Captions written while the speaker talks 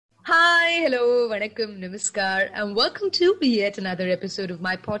hello, vanakkam, namaskar, and welcome to yet another episode of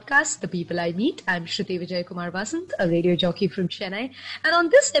my podcast, The People I Meet. I'm Shruti Vijay Kumar Vasant, a radio jockey from Chennai. And on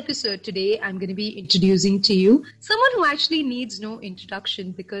this episode today, I'm going to be introducing to you someone who actually needs no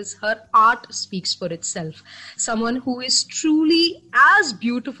introduction because her art speaks for itself. Someone who is truly as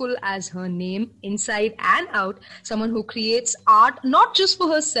beautiful as her name, inside and out. Someone who creates art not just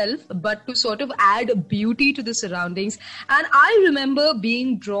for herself, but to sort of add beauty to the surroundings. And I remember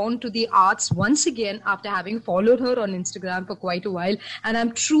being drawn to the arts once again after having followed her on Instagram for quite a while, and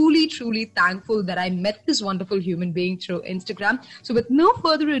I'm truly thankful that I met this wonderful human being through Instagram. So with no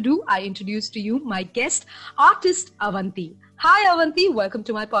further ado, I introduce to you my guest, artist Avanti. Hi Avanti, welcome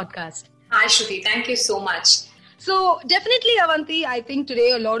to my podcast. Hi Shruti, thank you so much. So definitely Avanti, I think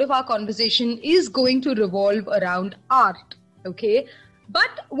today a lot of our conversation is going to revolve around art, okay?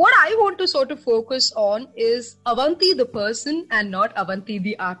 But what I want to sort of focus on is Avanti the person and not Avanti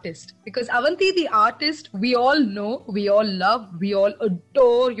the artist. Because Avanti the artist, we all know, we all love, we all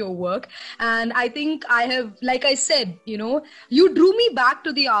adore your work. And I think I have, like I said, you drew me back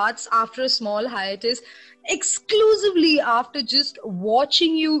to the arts after a small hiatus, exclusively after just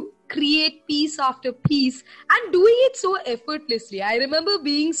watching you create piece after piece and doing it so effortlessly. I remember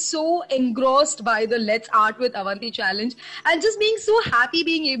being so engrossed by the Let's Art with Avanti challenge and just being so happy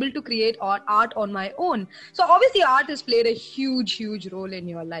being able to create art on my own. So obviously art has played a huge role in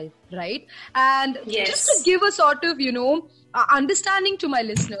your life, right? And yes. Just to give a sort of, understanding to my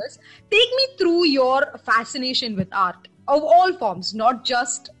listeners, take me through your fascination with art. Of all forms, not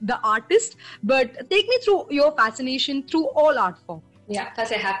just the artist, but take me through your fascination through all art forms. Yeah,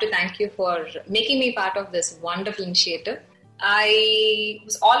 first I have to thank you for making me part of this wonderful initiative. I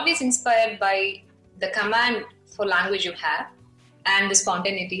was always inspired by the command for language you have and the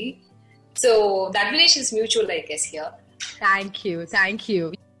spontaneity. So that relation is mutual, I guess, here. Thank you.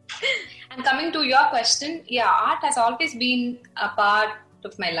 And coming to your question, art has always been a part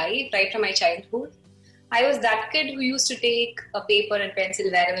of my life, right from my childhood. I was that kid who used to take a paper and pencil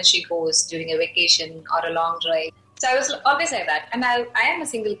wherever she goes during a vacation or a long drive. So I was always like that. And I am a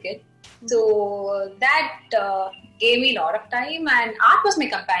single kid. So that gave me a lot of time, and art was my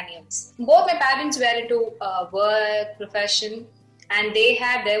companions. Both my parents were into work, profession, and they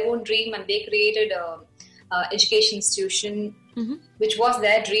had their own dream, and they created a education institution, which was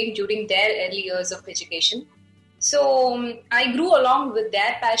their dream during their early years of education. So I grew along with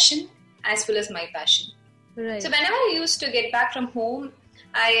their passion as well as my passion. Right. So whenever I used to get back from home,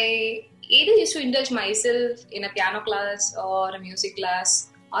 I either used to indulge myself in a piano class or a music class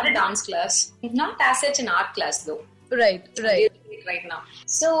or a dance class. Not as such an art class though. Right. Right now.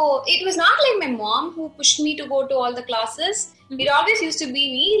 So it was not like my mom who pushed me to go to all the classes. It always used to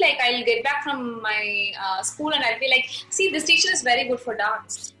be me. Like I'll get back from my school and I'll be like, see, this teacher is very good for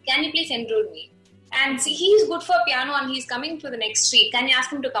dance. Can you please enroll me? And see, he's good for piano and he's coming to the next street. Can you ask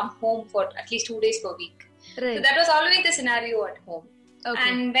him to come home for at least 2 days per week? Right. So that was always the scenario at home. Okay.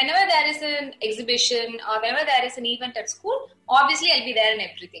 And whenever there is an exhibition or whenever there is an event at school, obviously I'll be there in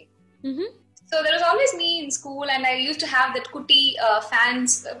everything. So there was always me in school, and I used to have that kuti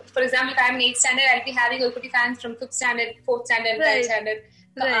fans. For example, if I'm in 8th standard, I'll be having a kuti fans from 5th standard, 4th standard, 3rd standard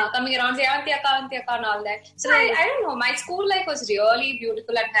coming around, say Avanti Akka and all that. So I don't know, my school life was really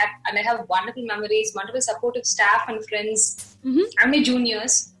beautiful, and I have wonderful memories, wonderful supportive staff and friends and my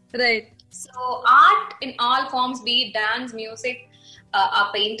juniors. Right. So art in all forms, be it dance, music,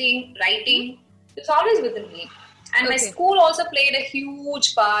 painting, writing, it's always within me. And my school also played a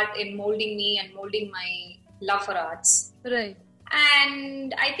huge part in molding me and molding my love for arts. Right.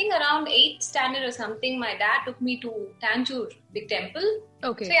 And I think around 8th standard or something, my dad took me to Tanjore, big temple.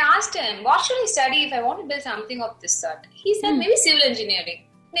 Okay. So I asked him, what should I study if I want to build something of this sort? He said, maybe civil engineering.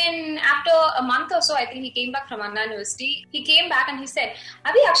 Then after a month or so, I think he came back from Anna University. He came back and he said,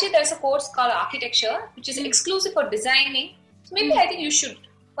 Abhi, actually there's a course called architecture, which is exclusive for designing. So maybe I think you should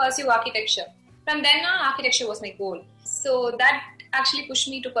pursue architecture. From then on, architecture was my goal. So that actually pushed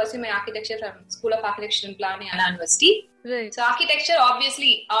me to pursue my architecture from School of Architecture and Planning at Anna University. Right. So architecture,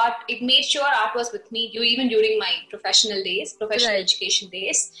 obviously, art, it made sure art was with me even during my professional education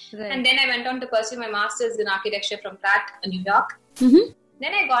days. Right. And then I went on to pursue my master's in architecture from Pratt, New York.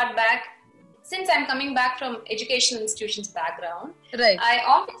 Then I got back. Since I'm coming back from educational institutions background, I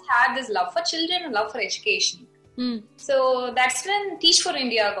always had this love for children and love for education. So that's when Teach for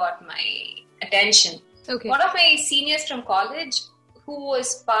India got my attention. Okay. One of my seniors from college, who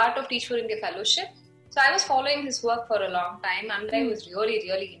was part of Teach for India Fellowship, so I was following his work for a long time, and I was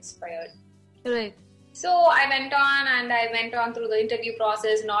really inspired. Right. So I went on through the interview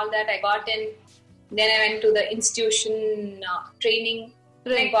process and all that. I got in. Then I went to the institution training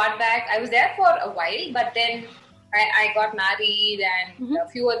When I got back, I was there for a while, but then I got married and a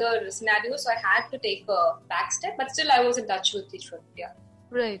few other scenarios, so I had to take a back step, but still I was in touch with each one. Yeah.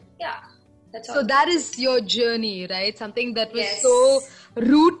 Right. Yeah. That's all. So that is your journey, right? Something that was Yes. so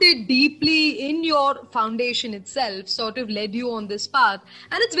rooted deeply in your foundation itself sort of led you on this path.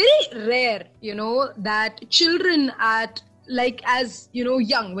 And it's very rare, that children at as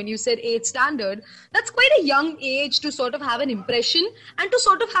young, when you said 8th standard, that's quite a young age to sort of have an impression and to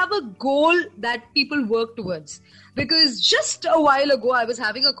sort of have a goal that people work towards. Because just a while ago, I was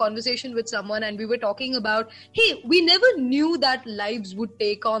having a conversation with someone and we were talking about, hey, we never knew that lives would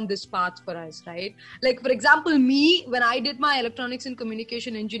take on this path for us, right? Like, for example, me, when I did my electronics and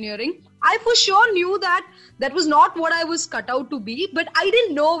communication engineering, I for sure knew that that was not what I was cut out to be, but I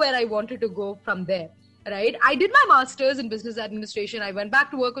didn't know where I wanted to go from there. Right. I did my master's in business administration. I went back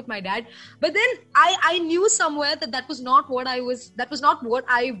to work with my dad. But then I knew somewhere that was not what I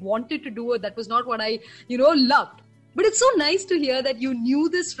wanted to do, or that was not what I, loved. But it's so nice to hear that you knew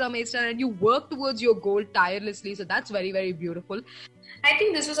this from a start and you worked towards your goal tirelessly. So that's very, very beautiful. I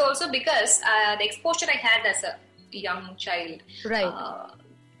think this was also because the exposure I had as a young child. Right.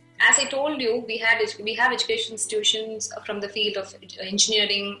 As I told you, we have education institutions from the field of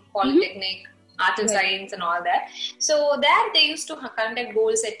engineering, polytechnic, art and science and all that. So there they used to conduct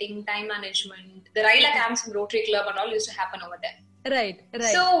goal setting, time management. The Raila camps from Rotary Club and all used to happen over there. Right.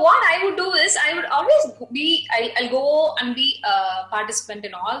 So what I would do is I would always I'll go and be a participant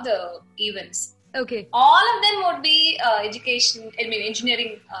in all the events. Okay. All of them would be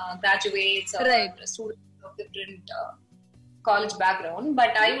engineering graduates or students of different college background.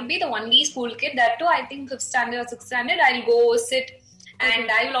 But I would be the only school kid. That too, I think 5th standard or 6th standard, I'll go sit.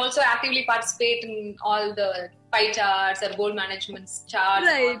 And I will also actively participate in all the pie charts or goal management charts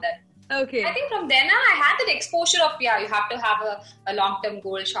and all that. Okay. I think from then on, I had that exposure of, you have to have a long-term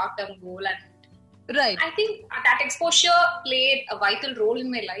goal, short-term goal. And I think that exposure played a vital role in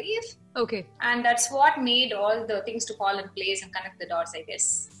my life. Okay. And that's what made all the things to fall in place and connect the dots, I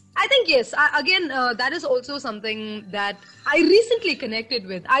guess. I think, yes. That is also something that I recently connected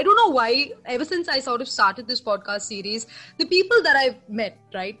with. I don't know why, ever since I sort of started this podcast series, the people that I've met,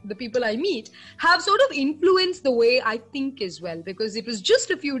 right, the people I meet, have sort of influenced the way I think as well. Because it was just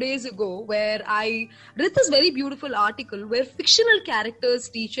a few days ago where I read this very beautiful article where fictional characters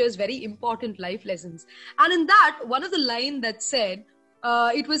teach us very important life lessons. And in that, one of the lines that said,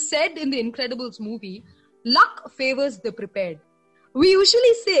 it was said in the Incredibles movie, luck favors the prepared. We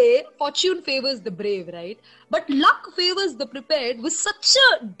usually say fortune favors the brave, right? But luck favors the prepared was such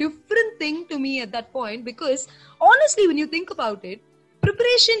a different thing to me at that point, because honestly, when you think about it,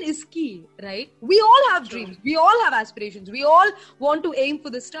 preparation is key, right? We all have dreams. We all have aspirations. We all want to aim for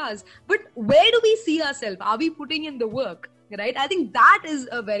the stars. But where do we see ourselves? Are we putting in the work? Right? I think that is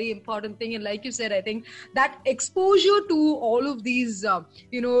a very important thing. And like you said, I think that exposure to all of these,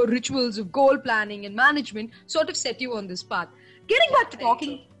 rituals of goal planning and management sort of set you on this path. Getting back to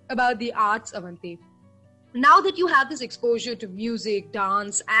talking about the arts, Avanti. Now that you have this exposure to music,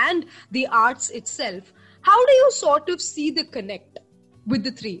 dance, and the arts itself, how do you sort of see the connect with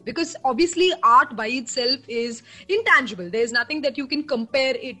the three? Because obviously art by itself is intangible. There's nothing that you can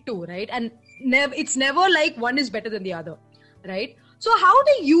compare it to, right? And it's never like one is better than the other, right? So how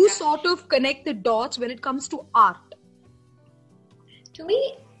do you sort of connect the dots when it comes to art? To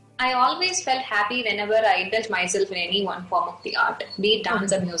me, I always felt happy whenever I indulged myself in any one form of the art, be it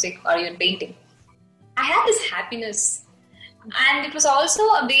dance or music or even painting. I had this happiness, and it was also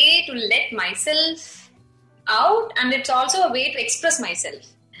a way to let myself out, and it's also a way to express myself.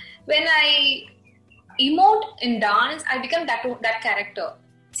 When I emote in dance, I become that character.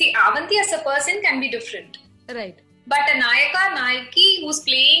 See, Avanti as a person can be different. Right. But a Nayaki who's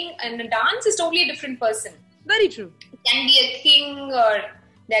playing in a dance is totally a different person. Very true. It can be a king or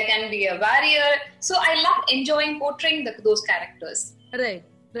there can be a warrior. So I love enjoying portraying those characters. Right.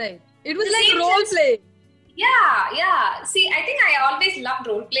 It was like role play. Yeah. See, I think I always loved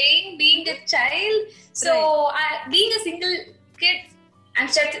role playing, being a child. So being a single kid, I'm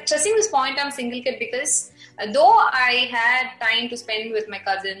stressing this point on single kid because though I had time to spend with my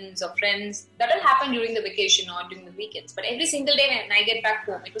cousins or friends, that will happen during the vacation or during the weekends. But every single day when I get back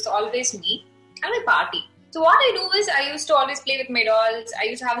home, it was always me and my party. So what I do is I used to always play with my dolls. I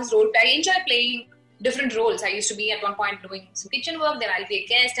used to have this role play. I enjoy playing different roles. I used to be at one point doing some kitchen work. Then I'll be a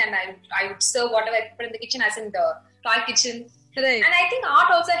guest and I would serve whatever I put in the kitchen, as in the toy kitchen. Right. And I think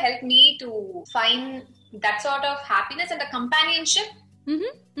art also helped me to find that sort of happiness and the companionship.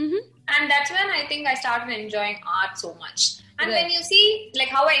 And that's when I think I started enjoying art so much. And when you see, like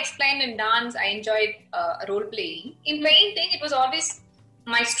how I explained in dance, I enjoyed role playing. In painting, it was always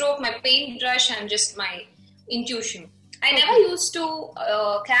my stroke, my paintbrush, and just my intuition. I never used to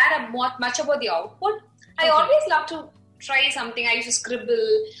care much about the output. I always love to try something. I used to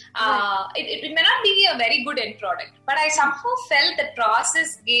scribble. It may not be a very good end product, but I somehow felt the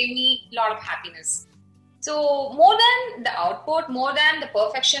process gave me a lot of happiness. So more than the output, more than the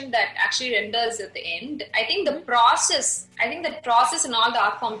perfection that actually renders at the end, I think the process in all the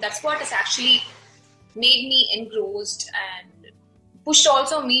art forms, that's what has actually made me engrossed and pushed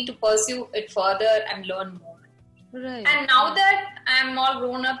also me to pursue it further and learn more. Right. And now that I'm all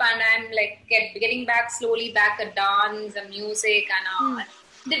grown up and I'm like getting slowly back at dance and music and art,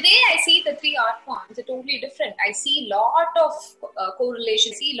 the way I see the three art forms are totally different. I see a lot of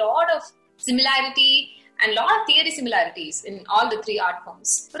correlation, see a lot of similarity and a lot of theory similarities in all the three art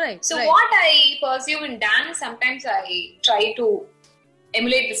forms. Right. So what I pursue in dance, sometimes I try to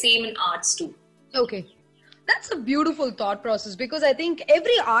emulate the same in arts too. Okay. That's a beautiful thought process, because I think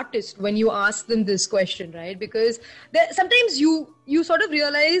every artist, when you ask them this question, right, because sometimes you sort of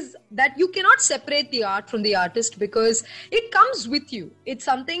realize that you cannot separate the art from the artist because it comes with you. It's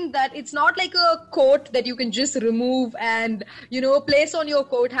something that it's not like a coat that you can just remove and, place on your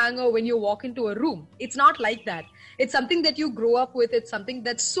coat hanger when you walk into a room. It's not like that. It's something that you grow up with. It's something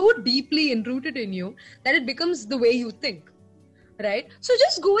that's so deeply enrooted in you that it becomes the way you think. Right. So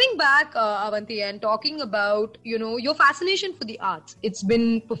just going back, Avanti, and talking about, your fascination for the arts. It's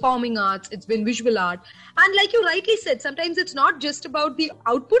been performing arts, it's been visual art. And like you rightly said, sometimes it's not just about the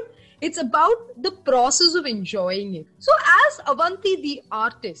output, it's about the process of enjoying it. So as Avanti, the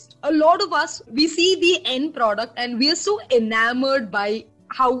artist, a lot of us, we see the end product and we are so enamored by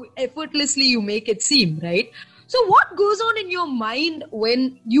how effortlessly you make it seem, right? So what goes on in your mind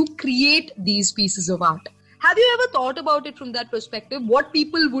when you create these pieces of art? Have you ever thought about it from that perspective? What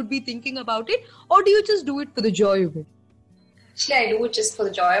people would be thinking about it? Or do you just do it for the joy of it? Actually, I do it just for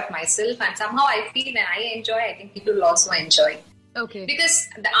the joy of myself. And somehow I feel when I enjoy, I think people will also enjoy. Okay. Because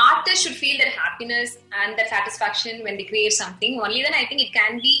the artist should feel that happiness and that satisfaction when they create something. Only then I think it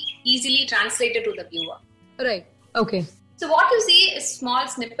can be easily translated to the viewer. Right. Okay. So what you see is small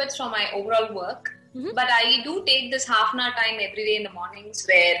snippets from my overall work. Mm-hmm. But I do take this half an hour time every day in the mornings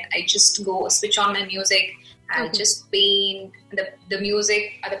where I just go switch on my music and just paint the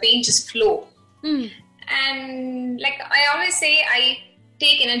music, the paint just flow. And like I always say, I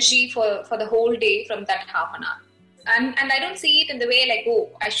take energy for the whole day from that half an hour. And I don't see it in the way like,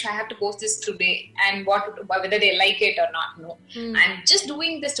 I have to post this today and whether they like it or not. No, I'm just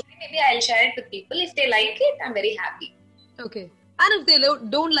doing this today. Maybe I'll share it with people. If they like it, I'm very happy. Okay. And if they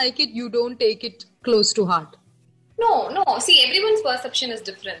don't like it, you don't take it close to heart? No. See, everyone's perception is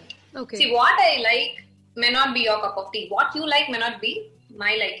different. Okay. See, what I like may not be your cup of tea. What you like may not be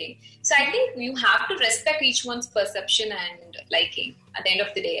my liking. So I think you have to respect each one's perception and liking at the end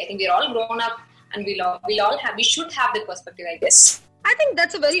of the day. I think we're all grown up and we should have that perspective, I guess. I think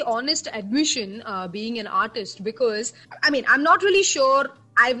that's a very honest admission, being an artist, because, I'm not really sure.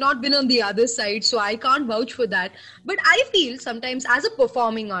 I've not been on the other side, so I can't vouch for that. But I feel sometimes as a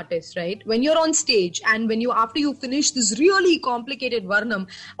performing artist, right, when you're on stage and after you finish this really complicated Varnam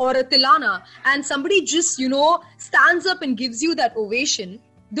or a Tilana and somebody just, stands up and gives you that ovation,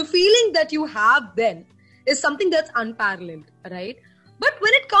 the feeling that you have then is something that's unparalleled, right? But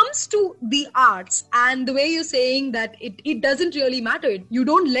when it comes to the arts and the way you're saying that it doesn't really matter, you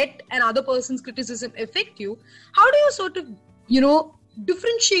don't let another person's criticism affect you, how do you sort of,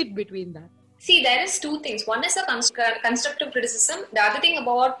 differentiate between that? See, there is two things. One is a constructive criticism. The other thing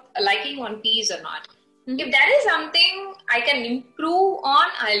about liking one piece or not. Mm-hmm. If there is something I can improve on,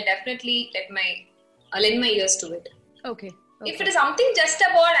 I'll definitely lend my ears to it. Okay. If it is something just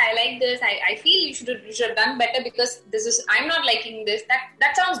about I like this, I feel you should have done better because I'm not liking this.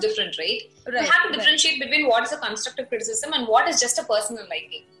 That sounds different, right? You have to differentiate between what is a constructive criticism and what is just a personal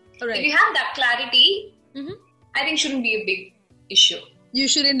liking. Right. If you have that clarity, I think shouldn't be a big issue. You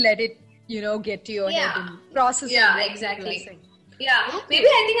shouldn't let it, get to your head and process. Yeah, exactly. Yeah, okay. Maybe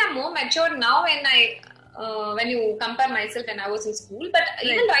I think I'm more matured now when you compare myself when I was in school. But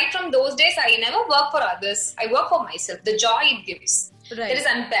even right from those days, I never work for others. I work for myself. The joy it gives. It is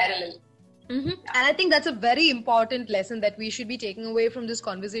unparalleled. Mm-hmm. Yeah. And I think that's a very important lesson that we should be taking away from this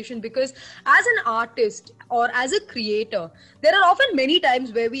conversation, because as an artist or as a creator, there are often many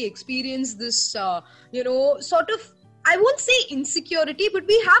times where we experience this, sort of, I won't say insecurity, but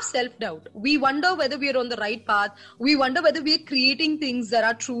we have self-doubt. We wonder whether we are on the right path. We wonder whether we are creating things that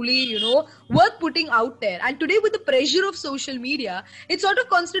are truly, worth putting out there. And today with the pressure of social media, it sort of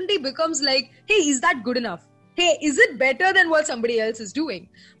constantly becomes like, hey, is that good enough? hey, is it better than what somebody else is doing?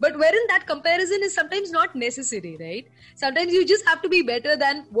 But wherein that comparison is sometimes not necessary, right? Sometimes you just have to be better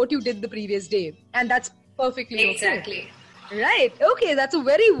than what you did the previous day. And that's perfectly okay. Exactly. Right. Okay. That's a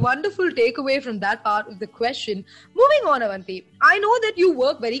very wonderful takeaway from that part of the question. Moving on, Avanti. I know that you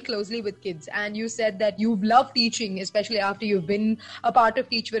work very closely with kids and you said that you love teaching, especially after you've been a part of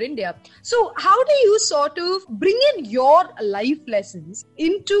Teach for India. So how do you sort of bring in your life lessons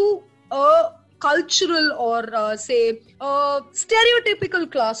into a cultural or say a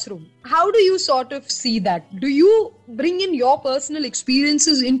stereotypical classroom? How do you sort of see that? Do you bring in your personal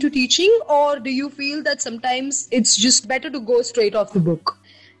experiences into teaching, or do you feel that sometimes it's just better to go straight off the book?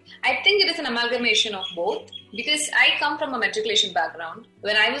 I think it is an amalgamation of both, because I come from a matriculation background.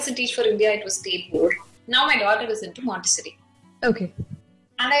 When I was in Teach for India, it was state board. Now my daughter is into Montessori. Okay.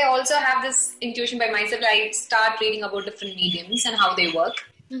 And I also have this intuition by myself. I start reading about different mediums and how they work.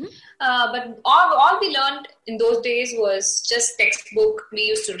 Mm-hmm. But all we learned in those days was just textbook. We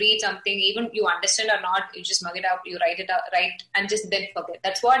used to read something, even you understand or not, you just mug it up, you write and just then forget.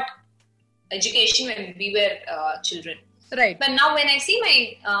 That's what education when we were children. Right. But now when I see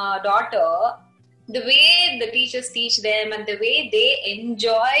my daughter, the way the teachers teach them and the way they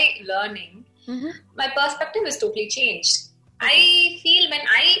enjoy learning, my perspective is totally changed. I feel when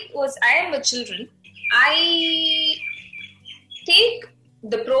I am with children, I take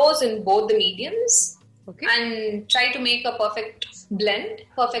the pros in both the mediums and try to make a perfect blend,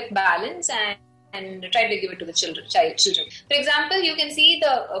 perfect balance, and try to give it to the children. For example, you can see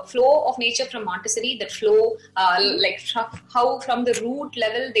the flow of nature from Montessori, that flow, like how from the root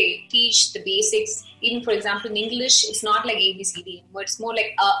level they teach the basics. Even for example, in English, it's not like ABCD, but it's more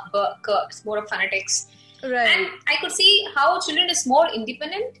like it's more of phonetics. Right. And I could see how children is more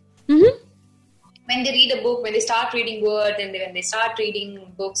independent. When they read a book, when they start reading words, and when they start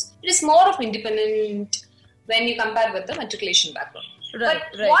reading books, it is more of independent when you compare with the matriculation background. Right,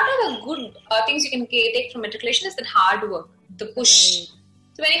 but what are the good things you can take from matriculation is that hard work, the push. Right.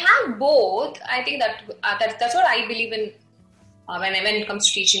 So when you have both, I think that's what I believe in when it comes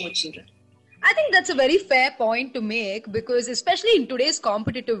to teaching with children. I think that's a very fair point to make, because especially in today's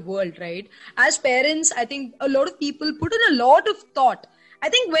competitive world, right? As parents, I think a lot of people put in a lot of thought. I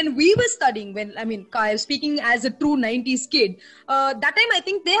think when we were studying, I'm speaking as a true 90s kid, that time I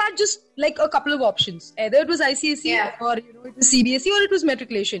think they had just like a couple of options. Either it was ICSE or it was CBSE or it was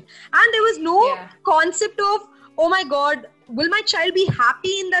matriculation. And there was no concept of, oh my God, will my child be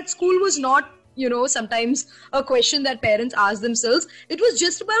happy in that school was not, sometimes a question that parents ask themselves. It was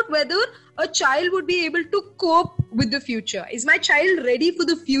just about whether a child would be able to cope with the future. Is my child ready for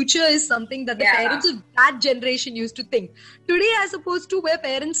the future is something that the parents of that generation used to think. Today, as opposed to where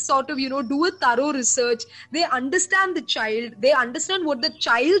parents sort of, do a thorough research, they understand the child, they understand what the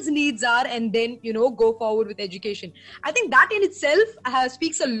child's needs are, and then, go forward with education. I think that in itself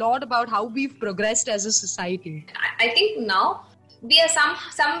speaks a lot about how we've progressed as a society. I think now we are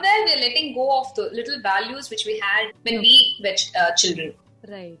somewhere we are letting go of the little values which we had when we were children.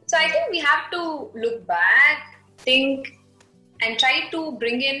 Right. So I think we have to look back, think, and try to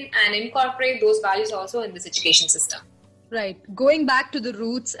bring in and incorporate those values also in this education system. Right. Going back to the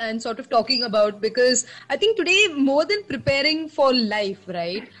roots and sort of talking about, because I think today more than preparing for life,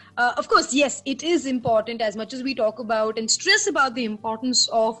 right? Of course, yes, it is important as much as we talk about and stress about the importance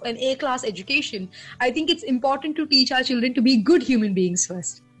of an A-class education. I think it's important to teach our children to be good human beings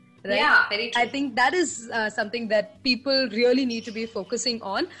first. Right? Yeah, very true. I think that is something that people really need to be focusing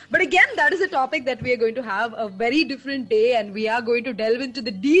on. But again, that is a topic that we are going to have a very different day, and we are going to delve into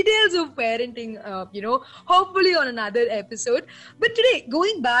the details of parenting, hopefully on another episode. But today,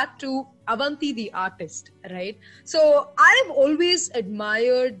 going back to Avanti the artist, right? So I've always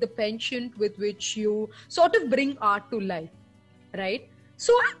admired the penchant with which you sort of bring art to life, right?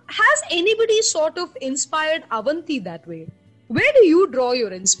 So has anybody sort of inspired Avanti that way? Where do you draw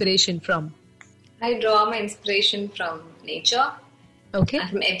your inspiration from? I draw my inspiration from nature. Okay. And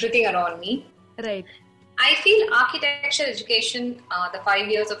from everything around me. Right. I feel architecture education, the 5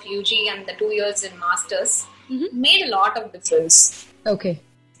 years of UG and the 2 years in masters, made a lot of difference. Okay.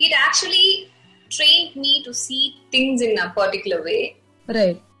 It actually trained me to see things in a particular way.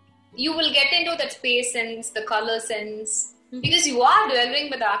 Right. You will get into that space sense, the color sense, because you are delving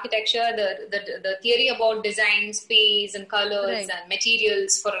with architecture, the theory about design, space and colors and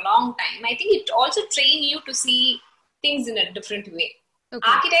materials for a long time. I think it also trains you to see things in a different way.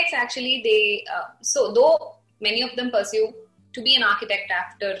 Okay. Architects actually, so though many of them pursue to be an architect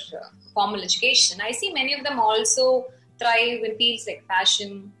after formal education, I see many of them also thrive in fields like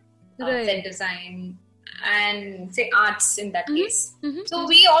fashion, set design, and say arts in that case. So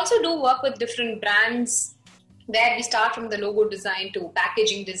we also do work with different brands where we start from the logo design to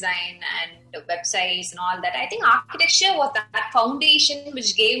packaging design and websites and all that. I think architecture was that foundation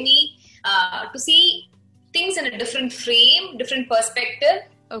which gave me to see things in a different frame, different perspective,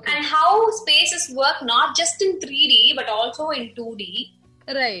 and how spaces work not just in 3D but also in 2D.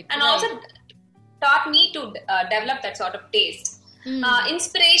 Right. And also taught me to develop that sort of taste.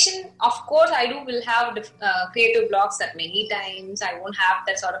 Inspiration, of course, will have creative blocks at many times. I won't have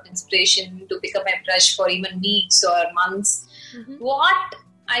that sort of inspiration to pick up my brush for even weeks or months. What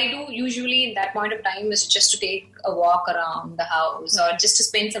I do usually in that point of time is just to take a walk around the house or just to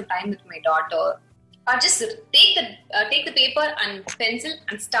spend some time with my daughter, or just take the paper and pencil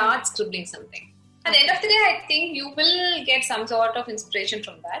and start scribbling something. At the end of the day, I think you will get some sort of inspiration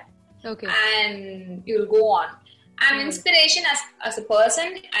from that. And you'll go on. And inspiration as a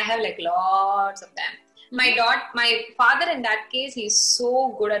person, I have like lots of them. My father in that case, he's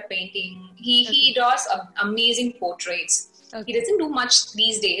so good at painting. He draws amazing portraits. He doesn't do much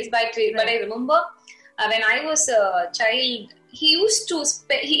these days, but I remember when I was a child, he used to.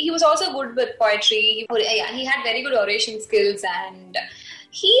 He was also good with poetry. He had very good oration skills, and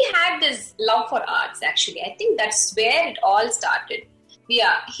he had this love for arts. Actually, I think that's where it all started.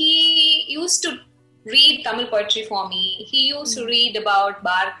 Yeah, he used to read Tamil poetry for me. He used to read about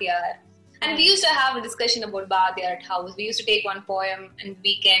Bharatiyar. And we used to have a discussion about Bharatiyar at house. We used to take one poem in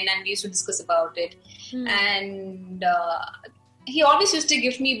weekend and we used to discuss about it. And he always used to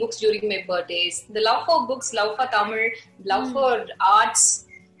give me books during my birthdays. The love for books, love for Tamil, love for arts.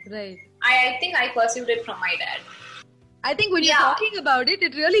 Right. I think I pursued it from my dad. I think when you're talking about it,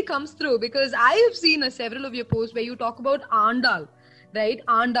 it really comes through, because I have seen several of your posts where you talk about Andal. Right?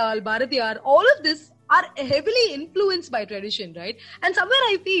 Andal, Bharatiyar, all of this are heavily influenced by tradition, right? And somewhere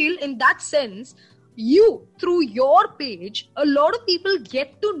I feel in that sense, through your page, a lot of people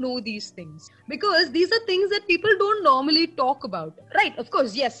get to know these things, because these are things that people don't normally talk about, right? Of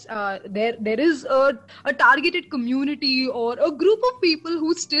course, yes, there is a targeted community or a group of people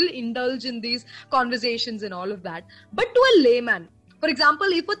who still indulge in these conversations and all of that. But to a layman, for example,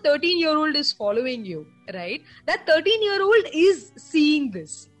 if a 13-year-old is following you, right, that 13-year-old is seeing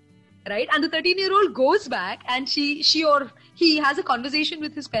this, right? And the 13-year-old goes back and she or he has a conversation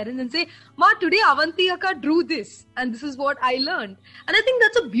with his parents and say, "Ma, today Avanti Akka drew this and this is what I learned." And I think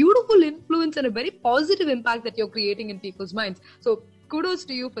that's a beautiful influence and a very positive impact that you're creating in people's minds. So kudos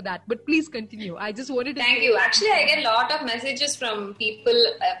to you for that. But please continue. I just wanted to Thank you. Actually, I get a lot of messages from people,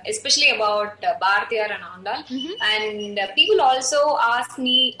 especially about Bharatiyar and Andal. And people also ask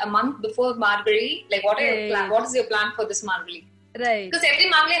me a month before Margari, like, what is your plan for this Margari? Right. Because every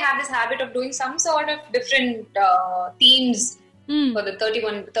Margari have this habit of doing some sort of different themes for the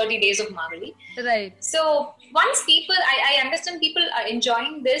 30 days of Margari. Right. So once I understand people are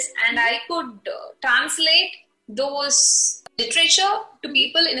enjoying this, and I could translate those literature to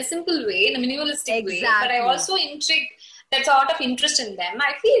people in a simple way, in a minimalistic way, but I also intrigue that sort of interest in them.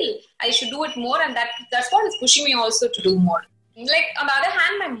 I feel I should do it more, and that's what is pushing me also to do more. Like, on the other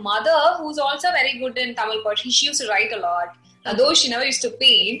hand, my mother, who's also very good in Tamil poetry, she used to write a lot, though she never used to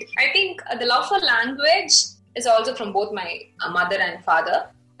paint. I think the love for language is also from both my mother and father.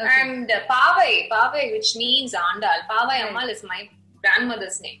 And Pavai, which means Andal. Pavai Ammal is my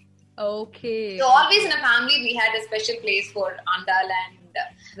grandmother's name. Okay. So always in a family we had a special place for Andal and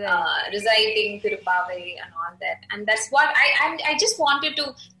reciting Tirupavai and all that. And that's what I just wanted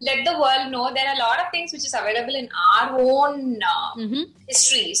to let the world know there are a lot of things which is available in our own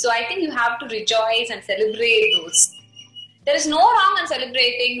history. So I think you have to rejoice and celebrate those. There is no wrong in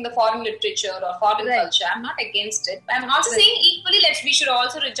celebrating the foreign literature or foreign culture. I'm not against it. I'm also saying equally we should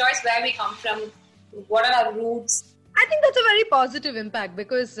also rejoice where we come from, what are our roots. I think that's a very positive impact,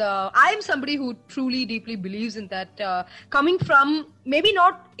 because I am somebody who truly deeply believes in that, coming from maybe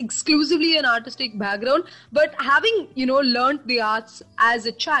not exclusively an artistic background, but having, learned the arts as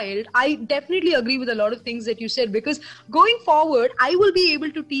a child, I definitely agree with a lot of things that you said, because going forward, I will be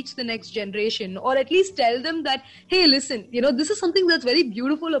able to teach the next generation, or at least tell them that, hey, listen, this is something that's very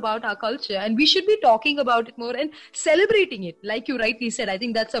beautiful about our culture, and we should be talking about it more and celebrating it. Like you rightly said, I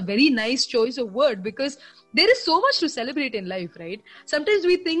think that's a very nice choice of word, because there is so much to celebrate in life, right? Sometimes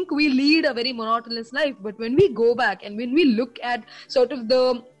we think we lead a very monotonous life, but when we go back and when we look at sort of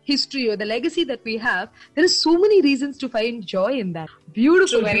the history or the legacy that we have, there are so many reasons to find joy in that.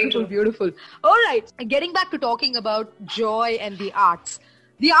 Beautiful, beautiful. All right, getting back to talking about joy and the arts.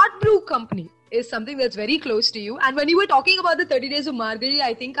 The ArtBrew Company, is something that's very close to you. And when you were talking about the 30 days of Margari,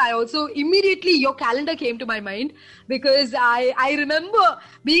 I think I also immediately, your calendar came to my mind, because I remember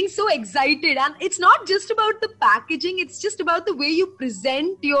being so excited. And it's not just about the packaging, it's just about the way you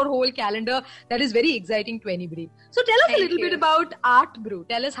present your whole calendar that is very exciting to anybody. So tell us a little bit about ArtBrew.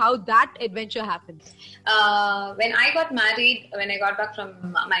 Tell us how that adventure happened. When I got married, when I got back from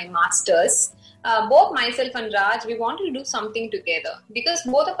my master's, both myself and Raj, we wanted to do something together, because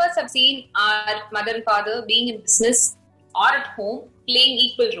both of us have seen our mother and father being in business or at home playing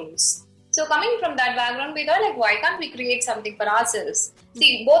equal roles. So coming from that background, we thought, like, why can't we create something for ourselves?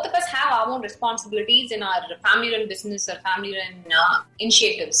 See, both of us have our own responsibilities in our family-run business or family-run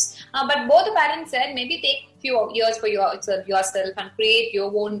initiatives. But both the parents said, maybe take few years for yourself and create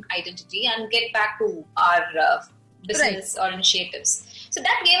your own identity and get back to our business or initiatives. So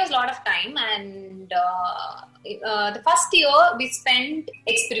that gave us a lot of time, and the first year we spent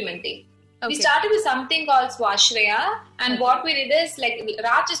experimenting. Okay. We started with something called Swashreya, and what we did is, like,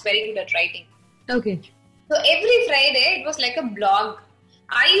 Raj is very good at writing. Okay. So every Friday it was like a blog.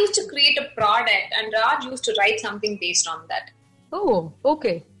 I used to create a product and Raj used to write something based on that. Oh,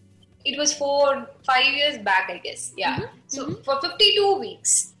 okay. It was 4-5 years back, I guess. Yeah. Mm-hmm. So for 52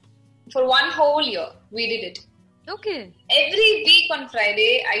 weeks, for one whole year, we did it. Okay. Every week on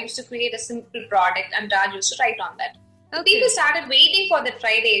Friday, I used to create a simple product and Raj used to write on that. Okay. People started waiting for that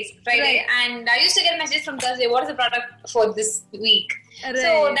Friday, right. And I used to get messages from Thursday, what is the product for this week? Right.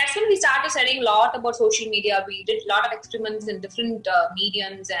 So that's when we started studying a lot about social media. We did a lot of experiments in different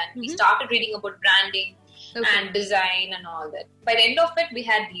mediums, and we started reading about branding and design and all that. By the end of it, we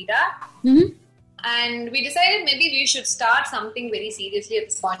had Lida. And we decided maybe we should start something very seriously at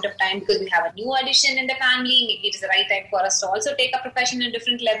this point of time, because we have a new addition in the family. Maybe it is the right time for us to also take a profession at a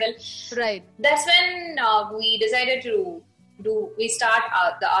different level. Right. That's when we decided to start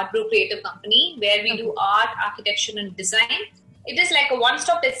the ArtBrew Creative Company, where we do art, architecture and design. It is like a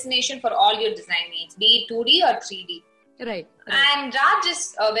one-stop destination for all your design needs, be it 2D or 3D. Right. And Raj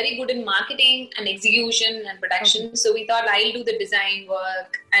is very good in marketing and execution and production. Okay. So we thought I'll do the design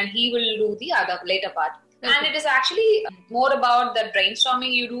work and he will do the other later part. Okay. And it is actually more about the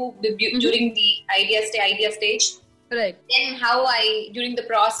brainstorming you do during the idea stage. Right. Then how during the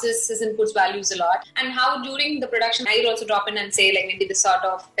process, his inputs values a lot. And how during the production, I will also drop in and say, like, maybe this sort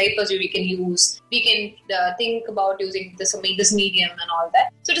of papers we can use. We can think about using this medium and all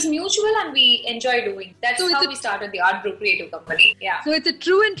that. So it is mutual and we enjoy doing. That's how we started the ArtBrew Creative Company. Yeah. So it's a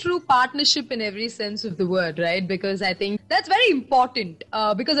true partnership in every sense of the word, right? Because I think that's very important.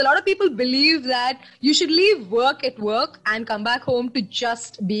 Because a lot of people believe that you should leave work at work and come back home to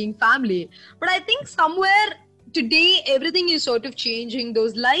just being family. But I think somewhere today, everything is sort of changing.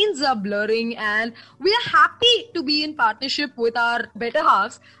 Those lines are blurring, and we are happy to be in partnership with our better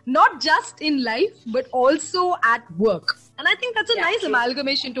halves, not just in life, but also at work. And I think that's a nice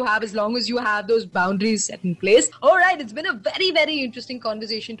amalgamation to have, as long as you have those boundaries set in place. All right, it's been a very, very interesting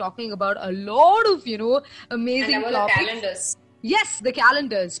conversation talking about a lot of, amazing and topics. The calendars. Yes, the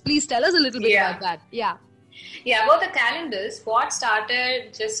calendars. Please tell us a little bit about that. Yeah, about the calendars, what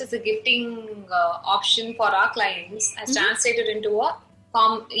started just as a gifting option for our clients has translated into a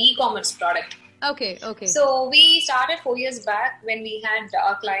e-commerce product. Okay. So we started 4 years back when we had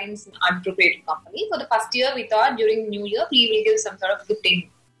our clients in ArtBrew Creative Company. For the first year, we thought during New Year, we will give some sort of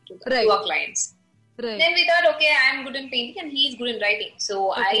gifting to our clients. Right. Then we thought, okay, I'm good in painting and he's good in writing.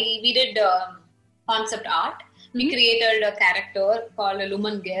 So we did concept art. We created a character called a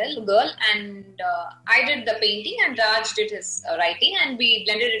Lumen girl, and I did the painting and Raj did his writing, and we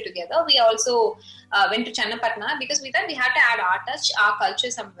blended it together. We also went to Channapatna because we thought we had to add our culture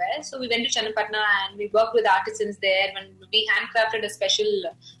somewhere. So we went to Channapatna and we worked with artisans there. When we handcrafted a special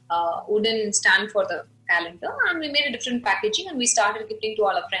wooden stand for the calendar, and we made a different packaging, and we started gifting to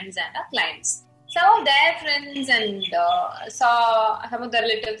all our friends and our clients. Some of their friends and saw some of the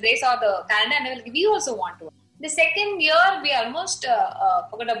relatives, they saw the calendar and they were like, we also want to. The second year, we almost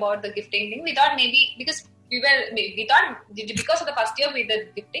forgot about the gifting thing. We thought maybe because of the first year we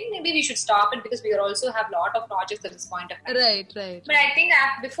did gifting, maybe we should stop it because we also have a lot of projects at this point of time. Right. But I think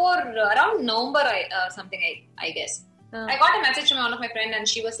before around November, I guess, I got a message from one of my friends and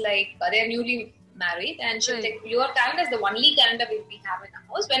she was like, they're newly married, and she was like, your calendar is the only calendar we have in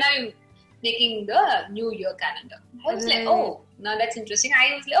our house. When are you making the New Year calendar? I was like, oh, now that's interesting.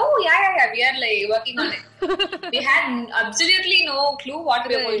 I was like, oh, yeah, we are like working on it. We had absolutely no clue what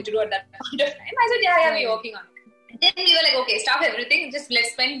we were going to do at that point of time. I said, yeah, we're working on it. Then we were like, okay, stop everything. Just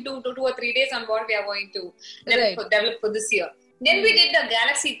let's spend 2 or 3 days on what we are going to develop for this year. Then we did the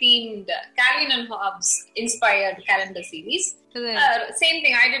galaxy-themed Calvin and Hobbes inspired calendar series. Right. Same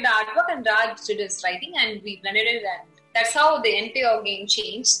thing, I did the artwork and Raj did his writing, and we blended it, and that's how the entire game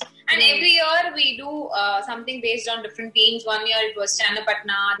changed. And every year we do something based on different themes. One year it was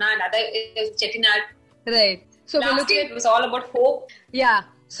Channapatna, another it was Chettinad. Right. So Last year it was all about hope. Yeah.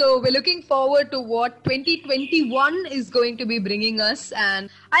 So we're looking forward to what 2021 is going to be bringing us, and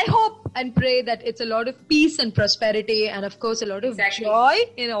I hope and pray that it's a lot of peace and prosperity, and of course a lot of joy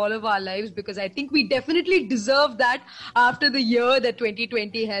in all of our lives, because I think we definitely deserve that after the year that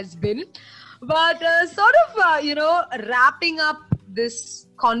 2020 has been. But wrapping up this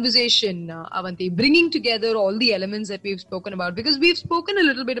conversation, Avanti, bringing together all the elements that we've spoken about, because we've spoken a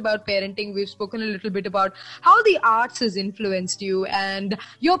little bit about parenting, we've spoken a little bit about how the arts has influenced you and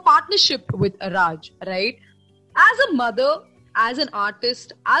your partnership with Raj, right? As a mother, as an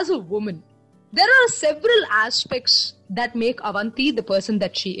artist, as a woman, there are several aspects that make Avanti the person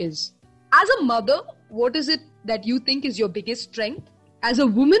that she is. As a mother, what is it that you think is your biggest strength? As a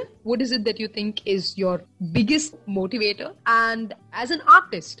woman, what is it that you think is your biggest motivator? And as an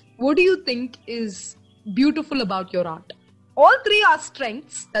artist, what do you think is beautiful about your art? All three are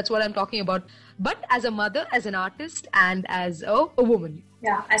strengths, that's what I'm talking about. But as a mother, as an artist, and as a woman.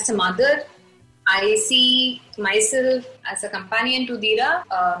 Yeah, as a mother, I see myself as a companion to Dheera,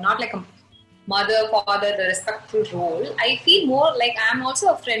 not like a mother, father, the respectful role. I feel more like I'm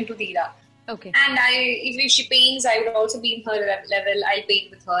also a friend to Dheera. Okay. And if she paints, I would also be in her level. I'll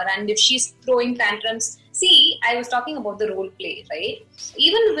paint with her. And if she's throwing tantrums, see, I was talking about the role play, right?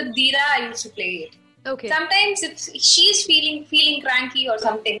 Even with Dheera, I used to play it. Okay. Sometimes if she's feeling cranky or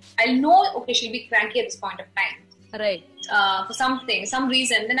something, I'll know, okay, she'll be cranky at this point of time. Right. For some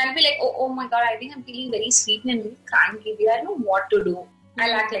reason, then I'll be like, oh my God, I think I'm feeling very sweet and very cranky. I don't know what to do.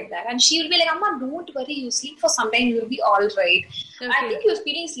 I'll act like that. And she will be like, Amma, don't worry, you sleep for some time, you'll be all right. Okay. I think you're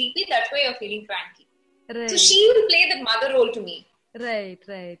feeling sleepy, that's why you're feeling cranky. Right. So she will play that mother role to me. Right.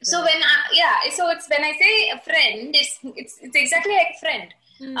 So when it's when I say a friend, it's exactly like a friend.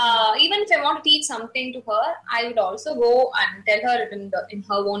 Even if I want to teach something to her, I would also go and tell her it in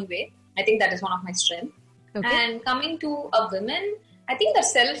her own way. I think that is one of my strengths. Okay. And coming to a woman, I think the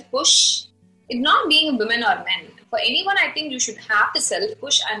self-push, it's not being a woman or man. For anyone, I think you should have the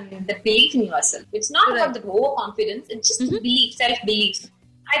self-push and the belief in yourself. It's not about the overconfidence, it's just belief, self-belief.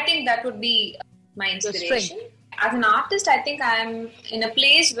 I think that would be my inspiration. As an artist, I think I'm in a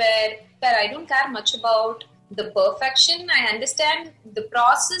place where I don't care much about the perfection. I understand the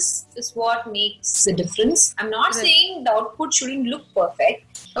process is what makes the difference. I'm not saying the output shouldn't look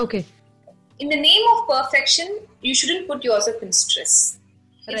perfect. Okay. In the name of perfection, you shouldn't put yourself in stress.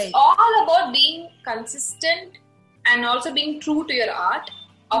 It's all about being consistent and also being true to your art.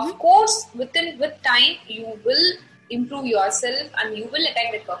 Of course, with time, you will improve yourself and you will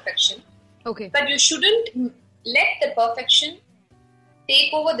attain the perfection. Okay. But you shouldn't let the perfection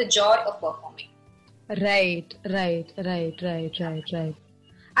take over the joy of performing. Right.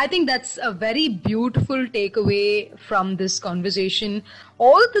 I think that's a very beautiful takeaway from this conversation.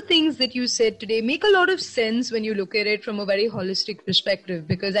 All the things that you said today make a lot of sense when you look at it from a very holistic perspective,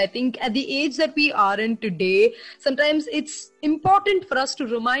 because I think at the age that we are in today, sometimes it's important for us to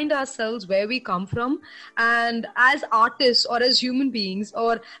remind ourselves where we come from, and as artists or as human beings,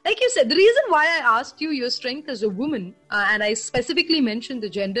 or like you said, the reason why I asked you your strength as a woman, and I specifically mentioned the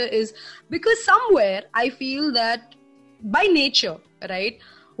gender, is because somewhere I feel that by nature, right,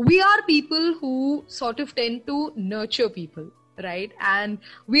 we are people who sort of tend to nurture people, right? And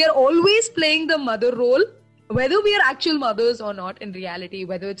we are always playing the mother role, whether we are actual mothers or not in reality,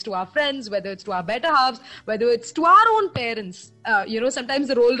 whether it's to our friends, whether it's to our better halves, whether it's to our own parents. Sometimes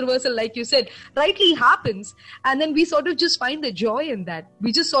the role reversal, like you said, rightly happens. And then we sort of just find the joy in that.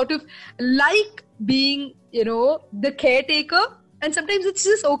 We just sort of like being, the caretaker. And sometimes it's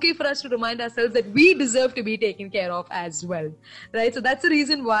just okay for us to remind ourselves that we deserve to be taken care of as well, right? So that's the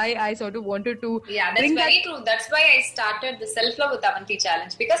reason why I sort of wanted to... Yeah, that's very true. That's why I started the Self-Love with Avanti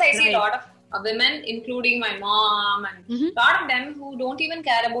Challenge, because I see a lot of women, including my mom, and a lot of them who don't even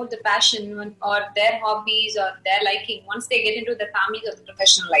care about the passion or their hobbies or their liking once they get into their families or the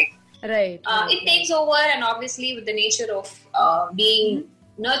professional life. Right. It takes over, and obviously with the nature of being...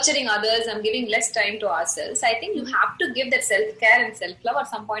 nurturing others and giving less time to ourselves, I think you have to give that self-care and self-love at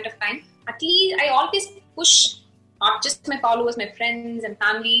some point of time. At least I always push not just my followers, my friends and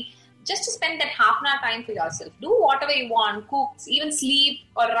family, just to spend that half an hour time for yourself. Do whatever you want, cook, even sleep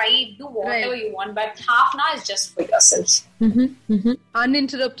or write, do whatever you want, but half an hour is just for yourselves.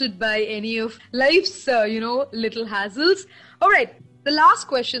 Uninterrupted by any of life's, little hassles. All right, the last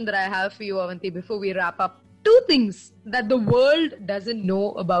question that I have for you, Avanti, before we wrap up 2 things that the world doesn't know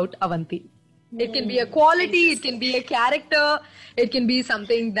about Avanti. It can be a quality, it can be a character, it can be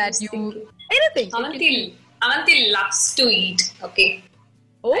something that anything. Avanti loves to eat, okay?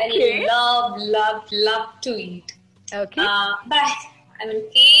 Okay. I love to eat. Okay. But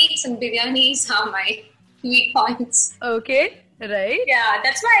cakes and biryanis are my weak points. Okay, right. Yeah,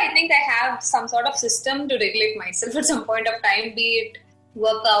 that's why I think I have some sort of system to regulate myself at some point of time, be it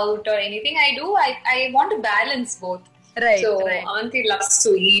workout or anything I do. I want to balance both. Right. So right. Avanti loves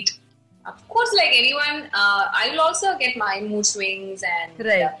to eat. Of course, like anyone, I will also get my mood swings and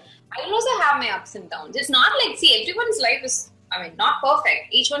I will also have my ups and downs. It's not like, everyone's life is, not perfect.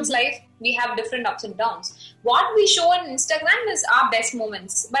 Each one's life, we have different ups and downs. What we show on Instagram is our best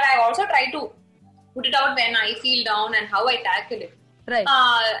moments. But I also try to put it out when I feel down and how I tackle it. Right.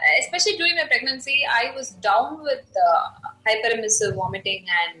 Especially during my pregnancy, I was down with hyperemissive vomiting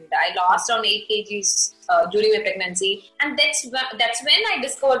and I lost around 8 kgs during my pregnancy. And that's when I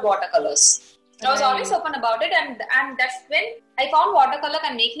discovered watercolors. I was always open about it, and that's when I found watercolor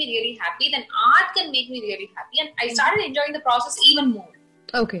can make me really happy. Then art can make me really happy, and I started enjoying the process even more.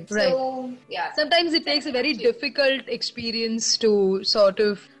 Okay, right. So, yeah. Sometimes it takes a very difficult experience to sort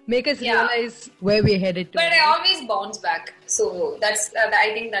of make us realize where we're headed to. But I always bounce back. So that's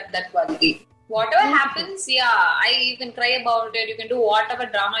I think that quality. Whatever happens, you can cry about it. You can do whatever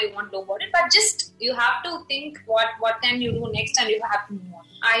drama you want to do about it. But just you have to think what can you do next, and you have to move on.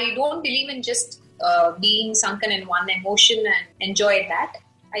 I don't believe in just being sunken in one emotion and enjoy that.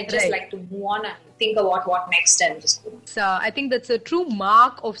 I just like to move on and think about what next and just go on. So I think that's a true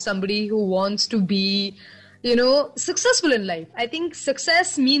mark of somebody who wants to be, successful in life. I think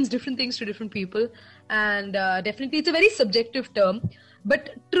success means different things to different people, and definitely it's a very subjective term.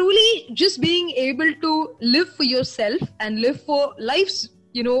 But truly just being able to live for yourself and live for life's,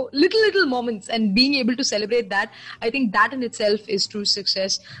 little moments and being able to celebrate that, I think that in itself is true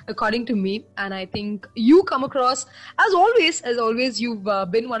success, according to me. And I think you come across, as always, you've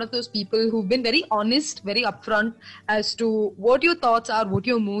been one of those people who've been very honest, very upfront as to what your thoughts are, what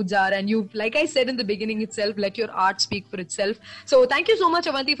your moods are. And you've, like I said in the beginning itself, let your art speak for itself. So thank you so much,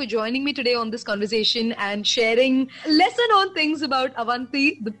 Avanti, for joining me today on this conversation and sharing lesser known things about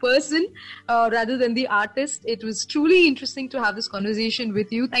Avanti, the person, rather than the artist. It was truly interesting to have this conversation with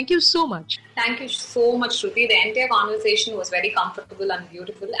you. Thank you so much. Thank you so much, Shruti. The entire conversation was very comfortable and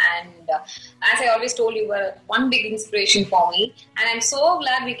beautiful, and as I always told you, were one big inspiration for me, and I'm so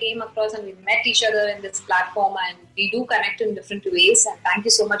glad we came across and we met each other in this platform, and we do connect in different ways. And thank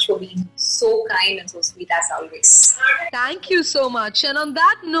you so much for being so kind and so sweet as always. Thank you so much. And on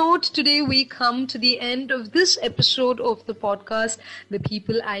that note, today we come to the end of this episode of the podcast, The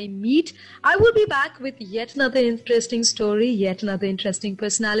People I Meet. I will be back with yet another interesting story, yet another interesting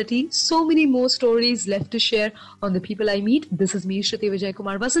personality. So many more stories left to share on The People I Meet. This is me, Shruti Vijay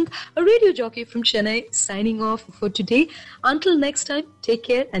Kumar Vasant, a radio jockey from Chennai, signing off for today. Until next time, take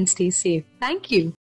care and stay safe. Thank you.